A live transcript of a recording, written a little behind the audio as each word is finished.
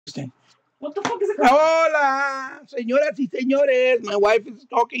What the fuck is it called? Hola, señoras y señores. My wife is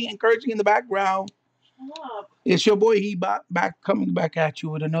talking and cursing in the background. Shut up. It's your boy back coming back at you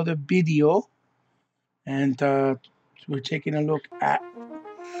with another video, and we're taking a look at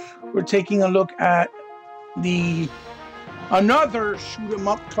the another shoot 'em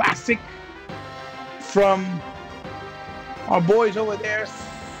up classic from our boys over there.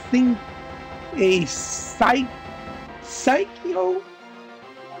 Think a Psycho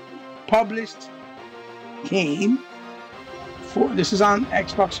published game. This is on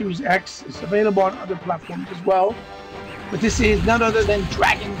Xbox Series X. It's available on other platforms as well. But this is none other than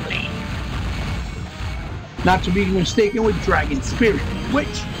Dragon Blade. Not to be mistaken with Dragon Spirit,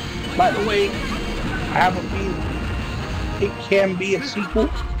 which, by the way, I have a feeling it can be a sequel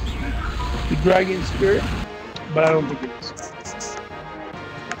to Dragon Spirit, but I don't think it is.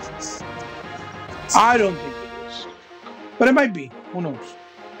 I don't think it is. But it might be. Who knows?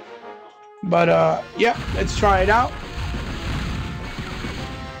 But yeah, let's try it out.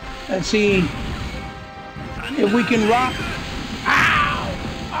 Let's see if we can rock. Ow!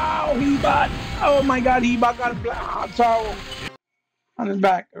 Oh, Hebot! Oh my God, Hebot got a black towel on his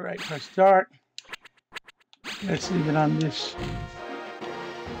back. All right, press start. Let's leave it on this.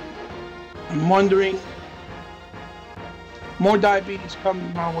 I'm wondering, more diabetes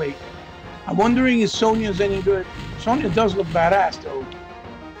coming my way. I'm wondering if Sonya's any good. Sonya does look badass though.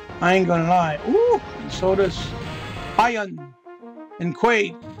 I ain't gonna lie. Ooh, and so does Ion and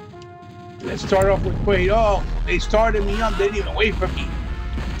Quaid. Let's start off with Quaid. Oh, they started me up. They didn't even wait for me.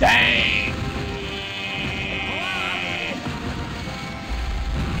 Dang.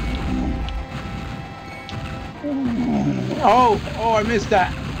 Oh, I missed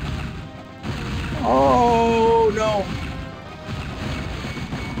that. Oh, no.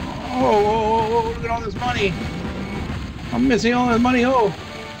 Oh, look at all this money. I'm missing all this money. Oh,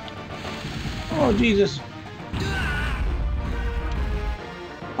 Jesus.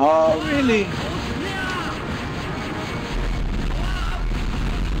 Oh, really?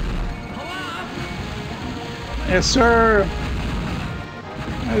 Yes, sir.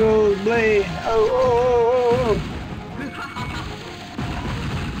 There goes Blade. Oh.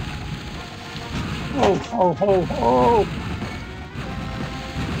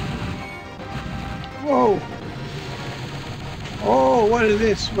 Oh, what is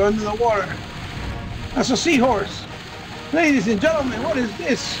this? We're under the water. That's a seahorse. Ladies and gentlemen, what is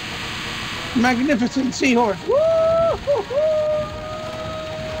this? Magnificent seahorse. Woo!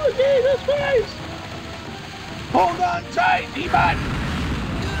 Jesus Christ! Hold on tight, Ebot.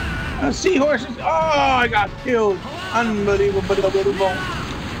 A seahorse is. Oh, I got killed. Unbelievable.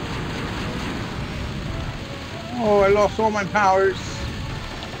 Oh, I lost all my powers.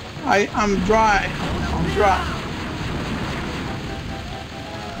 I'm dry.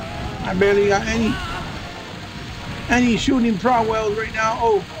 I barely got any shooting prowess right now.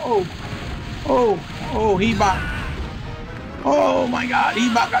 Oh, Hebot. Oh my God,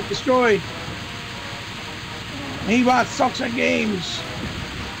 Hebot got destroyed. Hebot sucks at games.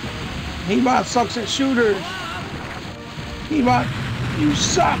 Hebot sucks at shooters. Hebot, you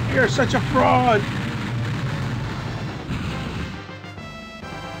suck. You're such a fraud.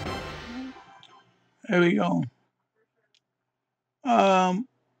 There we go. I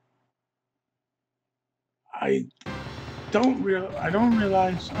don't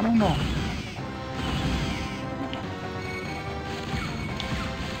realize. I don't know.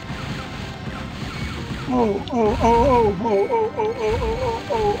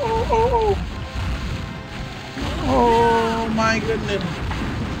 Oh my goodness.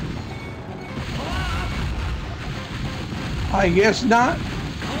 I guess not.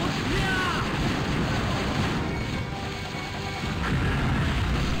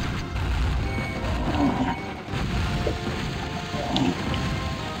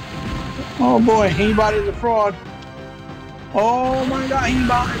 Oh boy, Hebot is a fraud. Oh my God,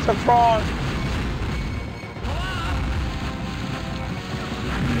 Hebot is a fraud.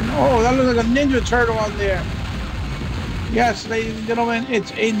 Oh, that looks like a Ninja Turtle on there. Yes, ladies and gentlemen,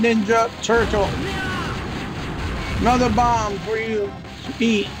 it's a Ninja Turtle. Another bomb for you to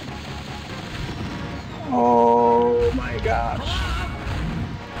eat. Oh my gosh.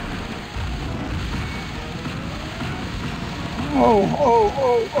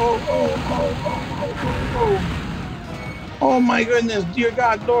 Oh my goodness, dear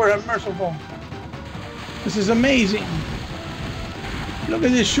God, Lord, have merciful. This is amazing. Look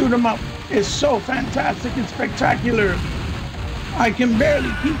at this shoot 'em up. It's so fantastic and spectacular. I can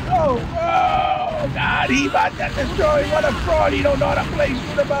barely keep. Oh God, Hebot got destroyed. What a fraud. He don't know how to play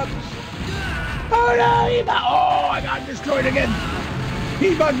shoot 'em ups. Oh no, Hebot. Oh, I got destroyed again.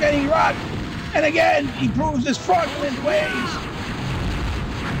 He-Bot getting rocked. And again, he proves his fraudulent ways.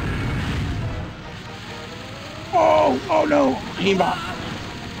 Oh no, He-Bot.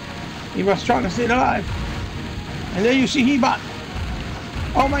 He-Bot's trying to stay alive. And there you see He-Bot.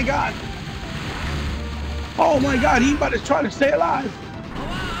 Oh my God. Oh my God, He-Bot is trying to stay alive.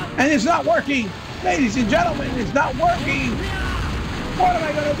 And it's not working. Ladies and gentlemen, it's not working. What am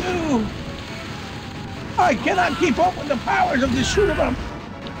I gonna do? I cannot keep up with the powers of this shoot 'em up.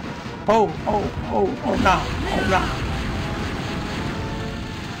 Oh no.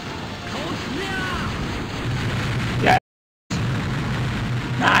 Yeah.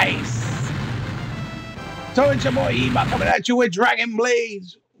 Nice. So it's your boy He-Bot coming at you with Dragon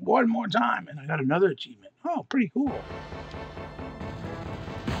Blaze one more time. And I got another achievement. Oh, pretty cool.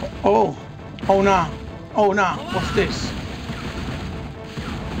 Oh no. What's this?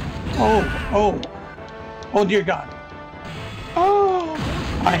 Oh dear God. Oh,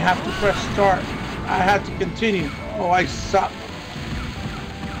 I have to press start. I have to continue. Oh, I suck.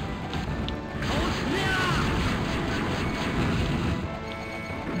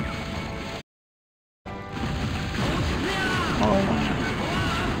 Oh my.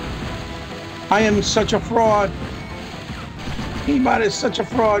 I am such a fraud. He-Bot is such a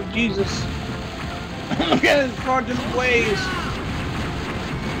fraud, Jesus. Look at his fraudulent ways.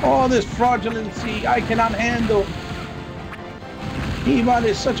 All this fraudulency I cannot handle. He-Bot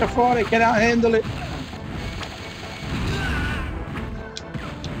is such a fraud, I cannot handle it.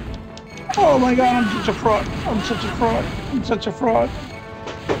 Oh my God, I'm such a fraud. I'm such a fraud.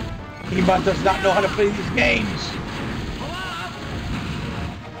 He-Bot does not know how to play these games.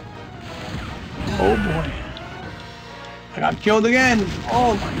 Oh boy. I got killed again.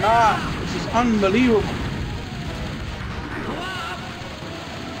 Oh my God, this is unbelievable.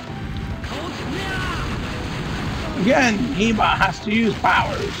 Again, He-Bot has to use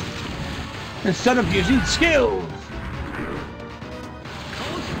powers instead of using skills.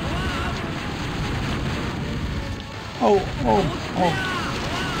 Oh.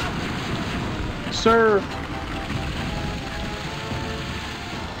 Sir.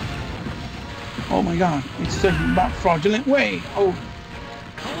 Oh my God, it's the He-Bot fraudulent way. Oh,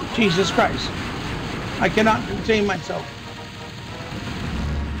 Jesus Christ. I cannot contain myself.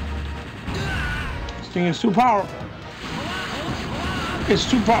 This thing is too powerful. It's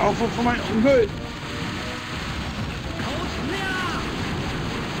too powerful for my own good.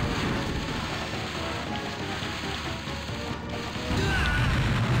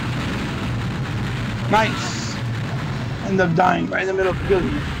 Nice. End up dying right in the middle of the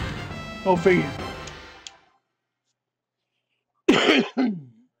building. Go figure.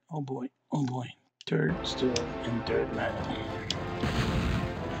 Oh boy. Third still and third man.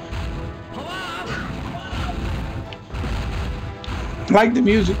 I like the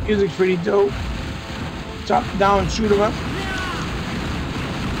music. Music's pretty dope. Top down, shoot 'em up.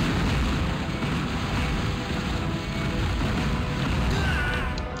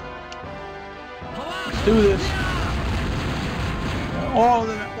 Let's do this. All of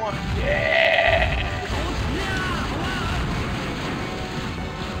them at once. Yeah.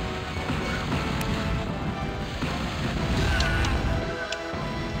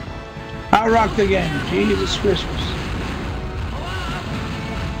 I rocked again. Jesus Christmas.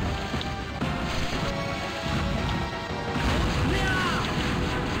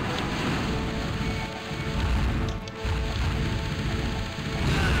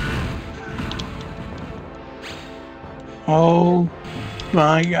 Oh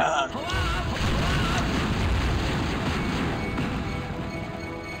my God.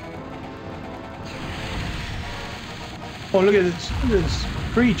 Oh, look at this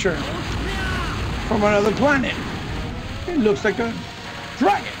creature from another planet. It looks like a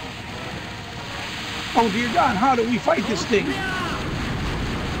dragon. Oh dear God, how do we fight this thing?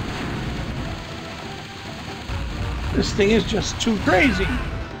 This thing is just too crazy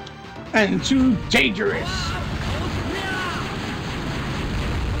and too dangerous.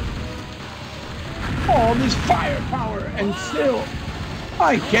 All this firepower and still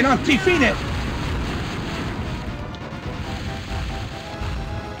I cannot defeat it.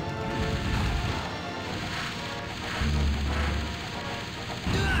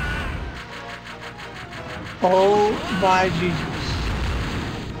 Oh my Jesus.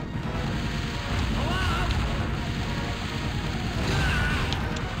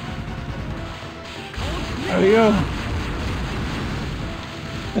 There we go.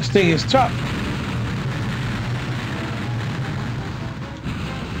 This thing is tough.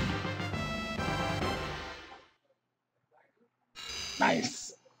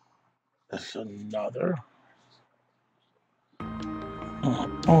 Nice. That's another.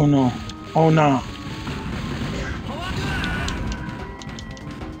 Oh no. Oh no.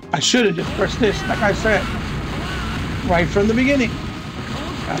 I should have just pressed this, like I said, right from the beginning.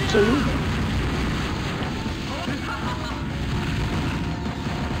 Absolutely.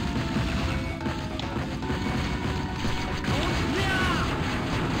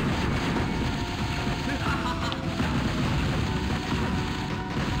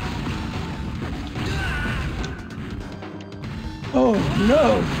 Oh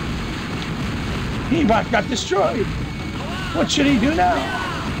no! He-Bot got destroyed. What should he do now?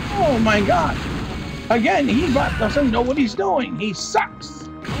 Oh my god! Again, He-Bot doesn't know what he's doing. He sucks.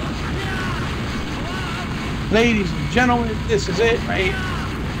 Ladies and gentlemen, this is it right here.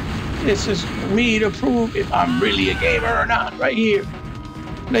 This is for me to prove if I'm really a gamer or not right here.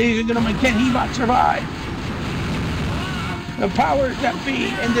 Ladies and gentlemen, can He-Bot survive? The powers that be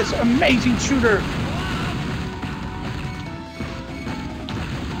in this amazing shooter.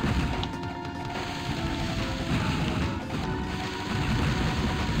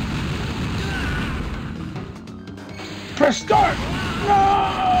 Press start!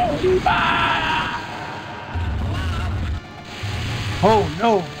 No! He-Bot! Oh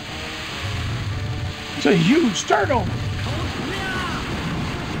no! It's a huge turtle!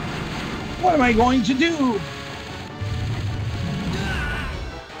 What am I going to do?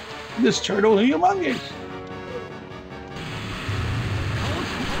 This turtle is humongous!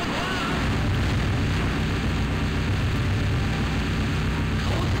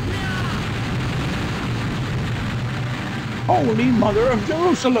 Holy Mother of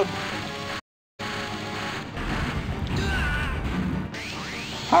Jerusalem!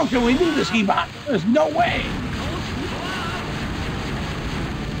 How can we do this, He-Bot? There's no way!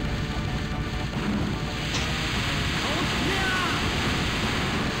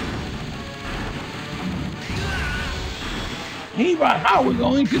 He-Bot, how are we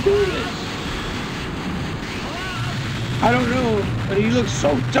going to do this? I don't know, but he looks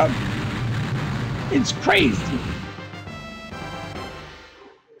so tough. It's crazy.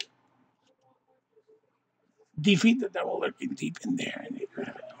 Defeat the devil lurking deep in there.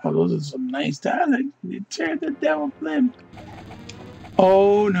 Oh, those are some nice dialogue. You tear the devil limb.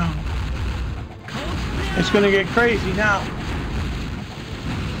 Oh no. It's gonna get crazy now.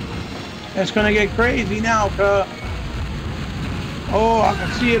 It's gonna get crazy now, cuz. Oh, I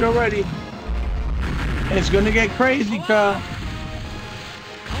can see it already. It's gonna get crazy, cuz.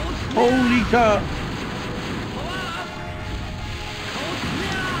 Holy cuz.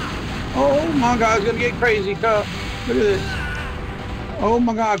 Oh my god, it's gonna get crazy, cuz. Look at this. Oh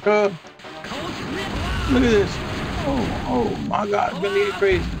my god, cuz. Look at this. Oh my god, it's gonna get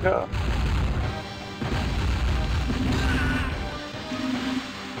crazy, cuz.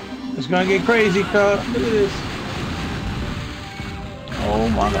 It's gonna get crazy, cuz. Look at this. Oh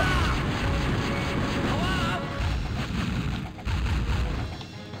my god.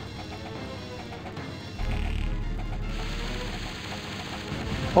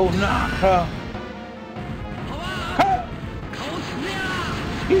 Oh nah, cuz.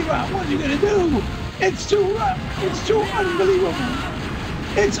 He-Bot, what are you gonna do? It's too rough. It's too unbelievable.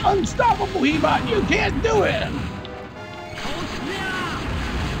 It's unstoppable, He-Bot. You can't do it.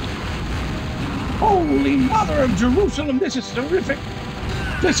 Holy Mother of Jerusalem, this is terrific.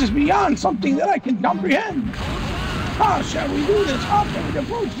 This is beyond something that I can comprehend. How shall we do this? How can we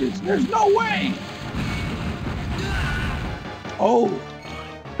approach this? There's no way. Oh,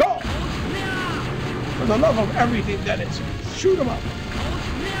 go. For the love of everything that is, shoot him up.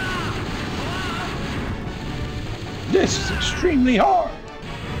 This is extremely hard.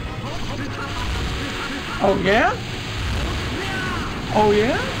 Oh yeah? Oh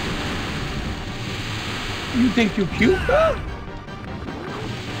yeah? You think you're cute, huh?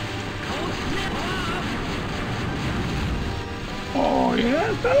 Oh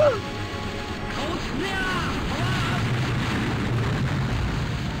yeah, huh?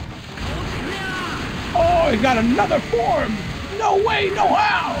 Oh, he got another form. No way, no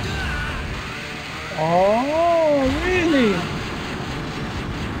how. Oh, really?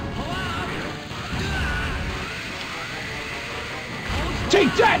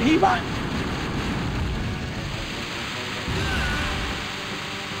 Take that, He-Bot!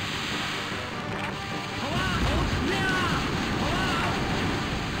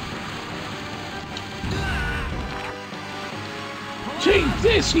 Take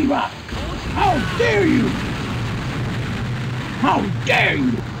this, He-Bot! How dare you! How dare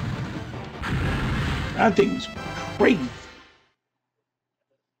you! That thing was crazy.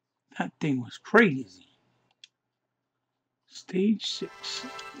 That thing was crazy. Stage 6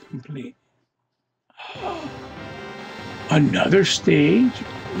 complete. Another stage?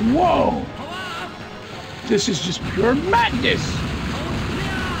 Whoa! This is just pure madness!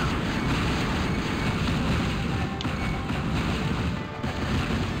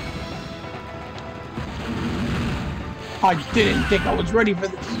 I didn't think I was ready for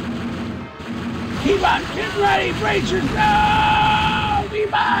this. He-Man, get ready, brace yourself!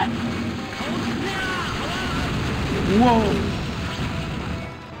 He-Man! Whoa!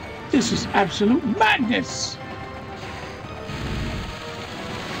 This is absolute madness!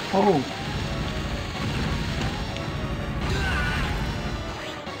 Oh.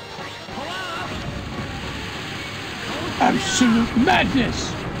 Absolute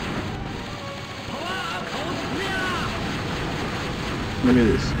madness! Look at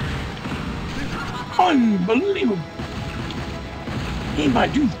this. Unbelievable!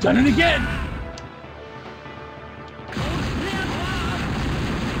 He-Man, you've done it again!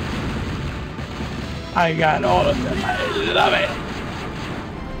 I got all of them. I love it.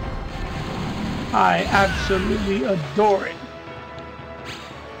 I absolutely adore it.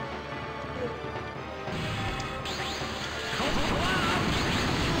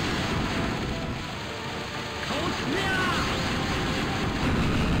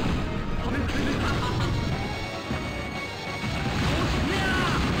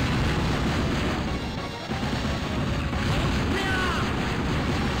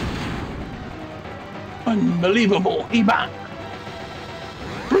 Unbelievable, He-Man.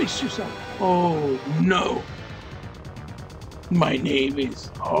 Brace yourself. Oh, no. My name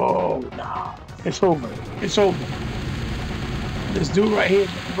is... Oh, no. It's over. It's over. This dude right here is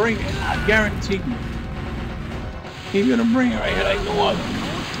going to bring it. I guarantee you. He's going to bring it right here like no other.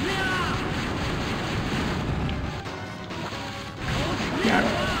 Yeah.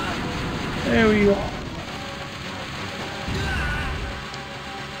 There we go.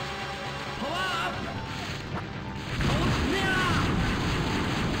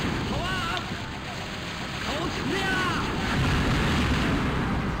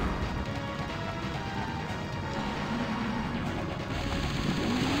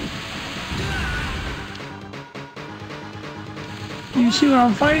 You see what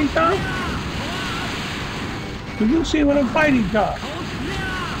I'm fighting, Tom? Do you see what I'm fighting, Tom?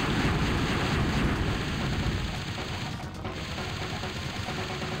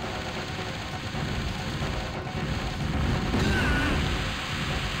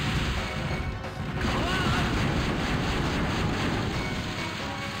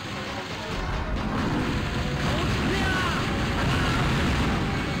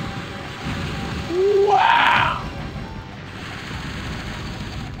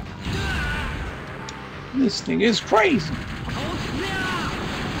 This thing is crazy.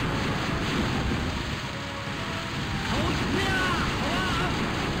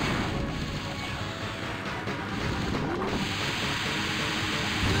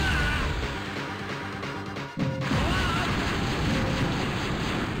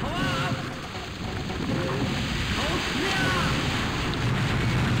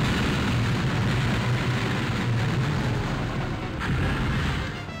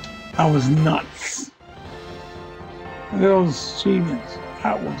 I was nuts. Look at those achievements.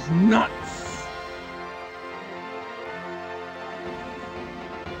 That was nuts.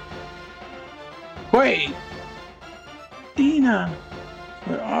 Wait. Dina.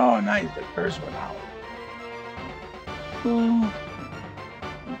 Oh, nice. The first one out. Oh.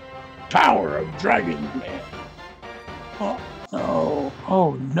 Power of Dragon Man. Oh, no.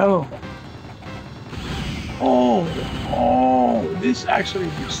 Oh, no. Oh, this actually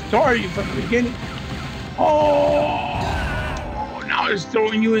restored you from the beginning. Oh, now it's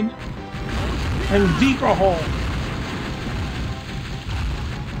throwing you in a deeper hole.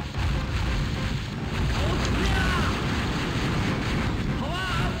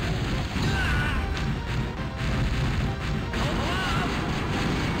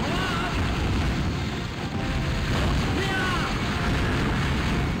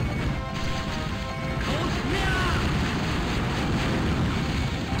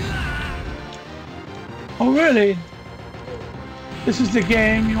 Oh, really? This is the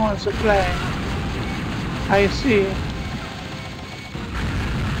game you want to play? I see.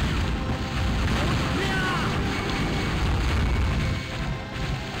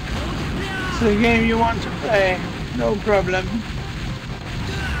 It's the game you want to play. No problem.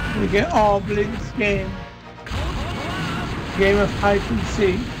 We can all play this game. Game of hide and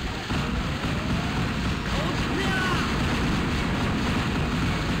seek.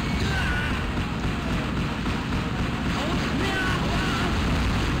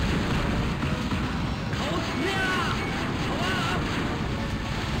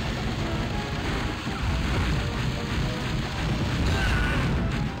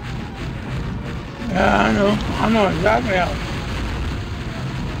 Yeah, I know. I know exactly how.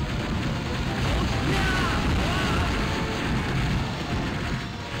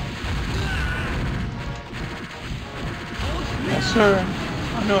 Yes, sir.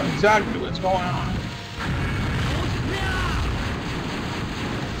 I know exactly what's going on.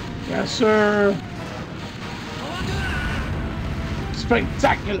 Yes, sir.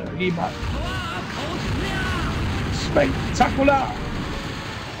 Spectacular, Eba. Spectacular.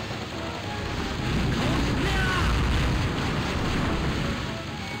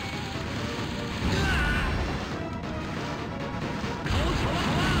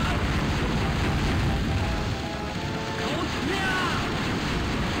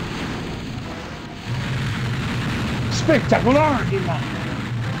 Spectacular, Eba.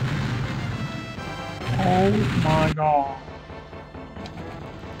 Oh my God.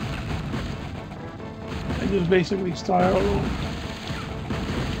 I just basically started all over.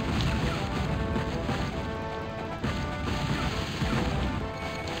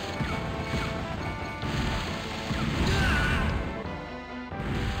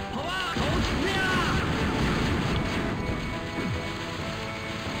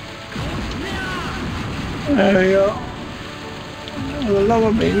 There you go. For the love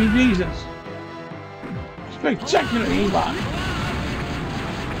of baby Jesus. Spectacular, Eba.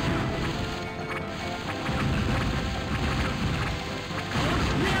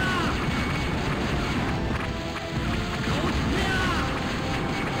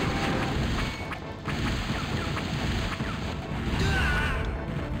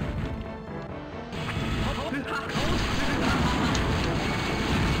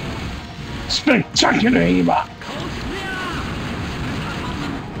 Spectacular, Eba.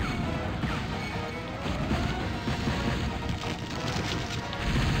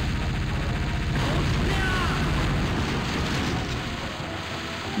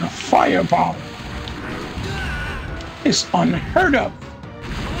 The firepower is unheard of.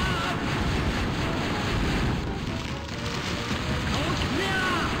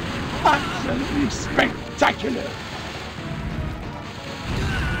 Absolutely spectacular.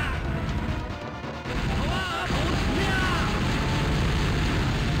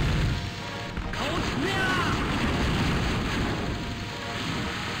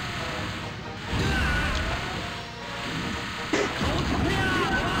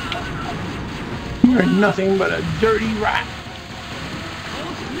 You're nothing but a dirty rat.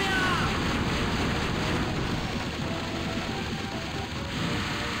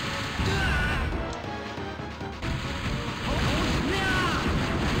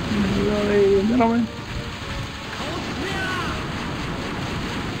 Ladies and gentlemen.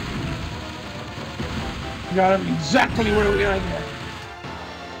 Got him exactly where we like it.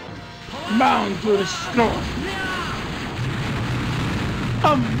 Bound to destroy.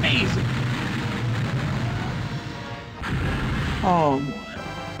 Amazing. Oh boy.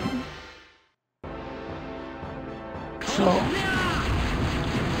 So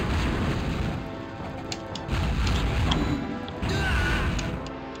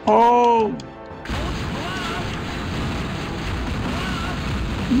oh,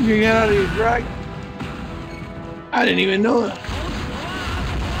 you can get out of these, right? I didn't even know that.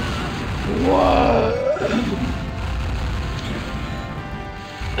 What?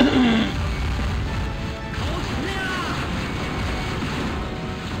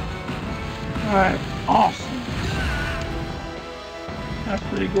 All right, awesome. That's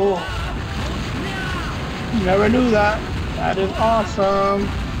pretty cool. Never knew that. That is awesome.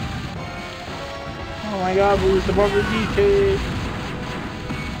 Oh my God, who's the Barbara BK?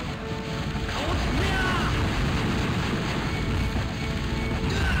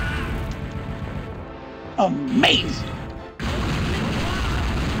 Amazing.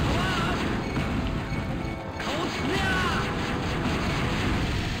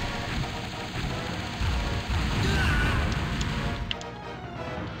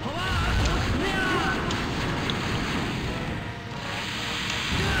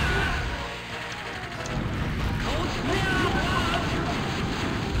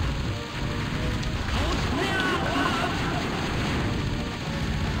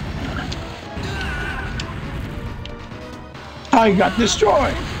 I got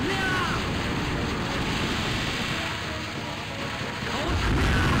destroyed.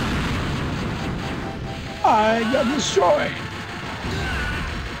 I got destroyed.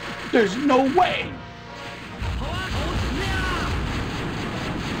 There's no way.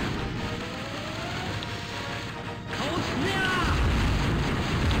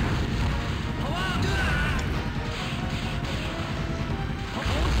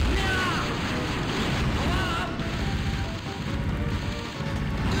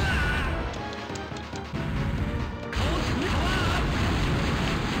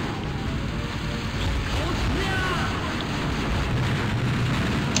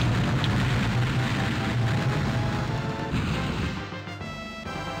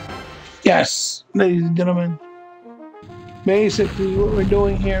 Yes, ladies and gentlemen. Basically, what we're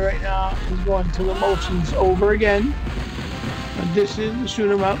doing here right now is going to the motions over again. And this is the shoot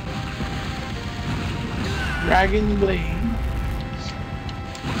 'em up. Dragon Blade.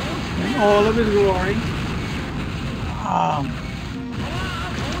 In all of his glory.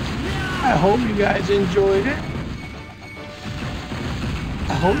 I hope you guys enjoyed it.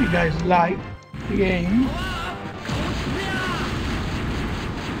 I hope you guys liked the game.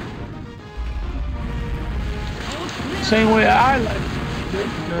 Same way I like it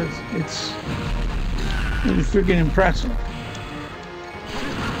because it's really freaking impressive.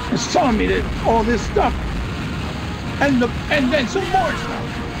 It's telling me that all this stuff and then some more stuff.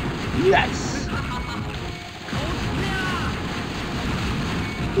 Yes.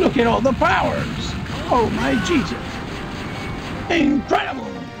 Look at all the powers. Oh my Jesus.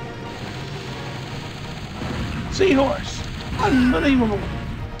 Incredible. Seahorse. Unbelievable.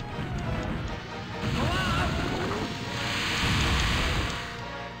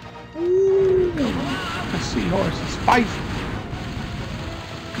 Ooh, the seahorse is spicy.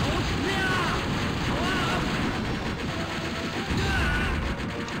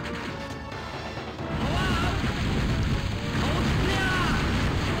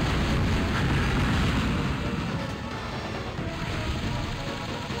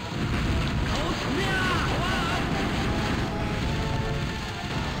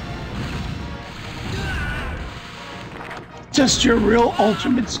 Just your real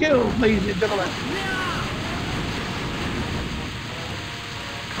ultimate skill, ladies and gentlemen.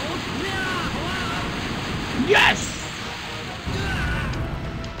 Yes!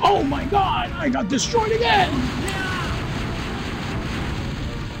 Oh my God, I got destroyed again!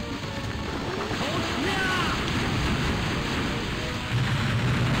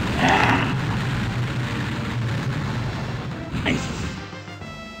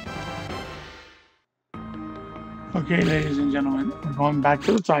 Okay, ladies and gentlemen, we're going back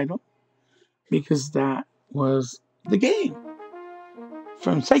to the title because that was the game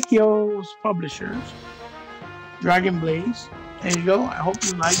from Saikyo's publishers, Dragon Blaze. There you go. I hope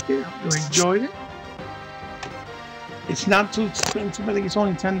you liked it. I hope you enjoyed it. It's not too expensive. I think it's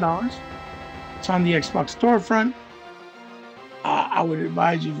only $10. It's on the Xbox storefront. I would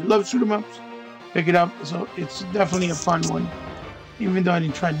advise you if you love shoot 'em ups, pick it up. So it's definitely a fun one, even though I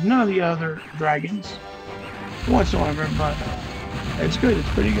didn't try none of the other dragons whatsoever, but it's good. It's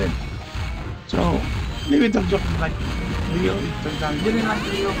pretty good. So leave a thumbs up if you like the video. If you didn't like the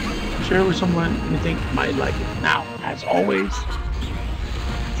video, share it with someone you think might like it. Now, as always,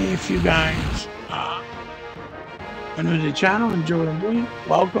 if you guys are new to the channel, enjoy what I'm doing,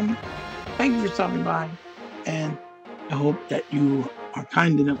 welcome. Thank you for stopping by, and I hope that you are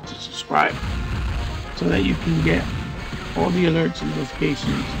kind enough to subscribe so that you can get all the alerts and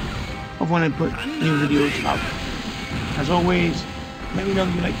notifications of when I put new videos up. As always, let me know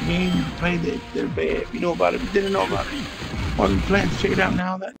if you like the game, you played it, they're bad, if you know about it, if you didn't know about it, or if you plan to check it out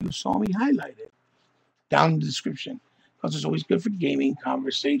now that you saw me highlight it down in the description, because it's always good for gaming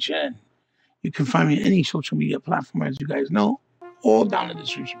conversation. You can find me on any social media platform, as you guys know, all down in the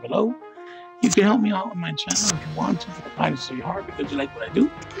description below. You can help me out on my channel if you want to, from the kindness of your heart, because you like what I do,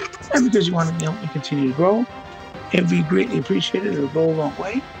 and because you want to help me continue to grow. It'd be greatly appreciated. It'll go a long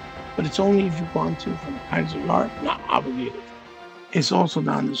way. But it's only if you want to, from the kindness of your heart, not obligated. It's also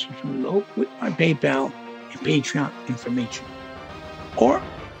down in the description below with my PayPal and Patreon information. Or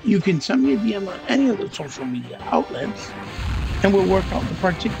you can send me a DM on any of the social media outlets, and we'll work out the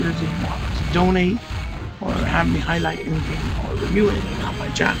particulars if you want to donate or have me highlight anything or review anything on my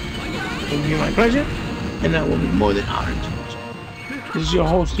channel. It will be my pleasure, and I will be more than honored to do so. This is your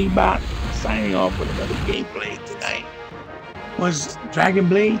host, T-Bot, signing off with another gameplay tonight. Was Dragon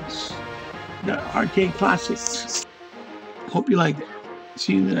Blades, the arcade classics. Hope you liked it.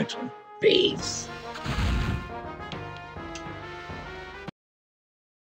 See you in the next one. Peace.